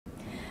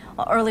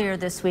Well, earlier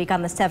this week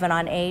on the 7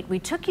 on 8, we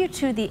took you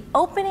to the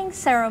opening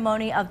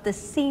ceremony of the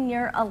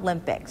Senior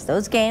Olympics.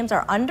 Those games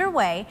are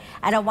underway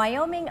at a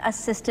Wyoming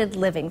assisted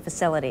living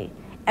facility.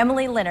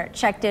 Emily Linnert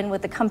checked in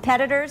with the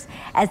competitors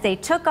as they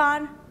took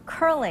on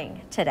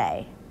curling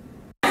today.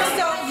 So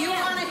you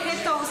want to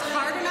hit those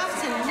hard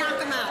enough to knock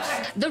them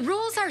out. The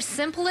rules are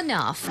simple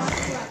enough.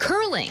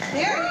 Curling.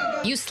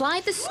 You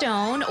slide the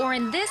stone, or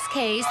in this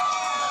case,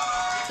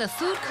 the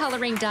food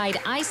coloring dyed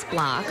ice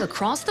block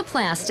across the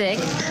plastic,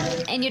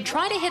 and you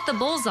try to hit the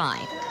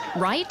bullseye,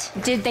 right?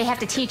 Did they have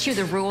to teach you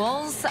the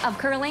rules of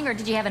curling, or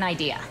did you have an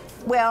idea?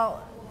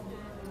 Well,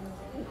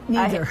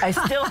 neither. I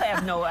still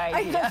have no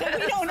idea.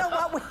 We don't know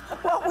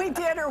what we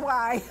did or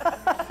why.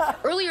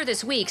 Earlier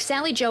this week,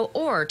 Sally Jo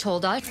Orr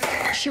told us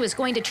she was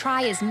going to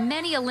try as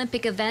many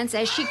Olympic events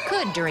as she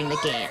could during the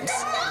games.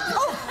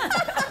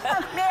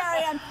 Oh,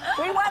 Marion,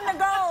 we won the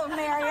gold,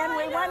 Marion.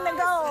 We won the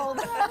gold.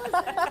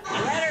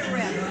 Let her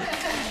rip.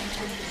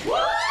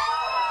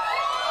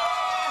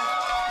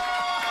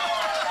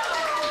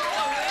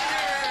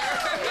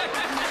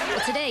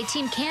 Today,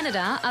 Team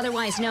Canada,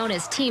 otherwise known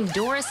as Team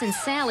Doris and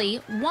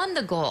Sally, won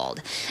the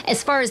gold.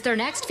 As far as their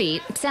next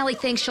feat, Sally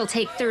thinks she'll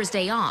take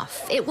Thursday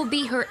off. It will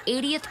be her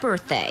 80th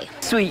birthday.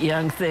 Sweet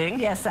young thing.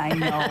 Yes, I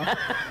know.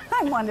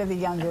 I'm one of the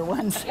younger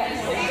ones.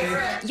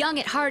 Young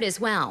at heart as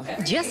well.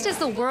 Just as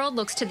the world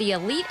looks to the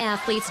elite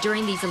athletes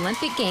during these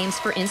Olympic Games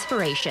for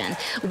inspiration,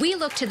 we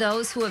look to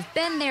those who have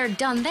been there,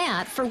 done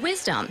that for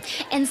wisdom,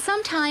 and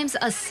sometimes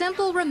a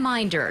simple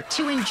reminder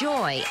to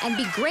enjoy and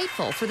be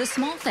grateful for the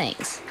small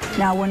things.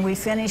 Now, when we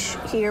finish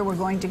here, we're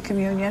going to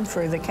communion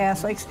for the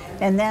Catholics,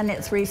 and then at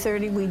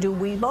 3:30 we do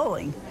Wii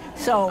bowling.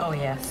 So, Oh,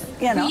 yes.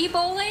 you know. Wii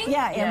bowling?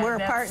 Yeah, and Yeah, we're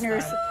that's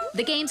partners.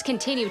 The games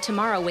continue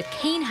tomorrow with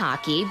cane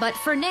hockey, but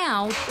for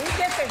now, We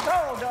get the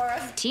gold,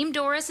 Doris. Team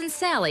Doris and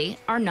Sally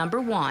are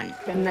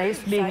 #1. Nice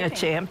being a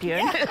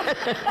champion.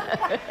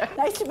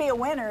 Nice to be a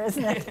winner,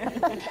 isn't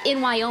it?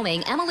 In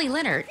Wyoming, Emily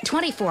Linnert,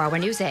 24 Hour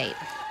News 8.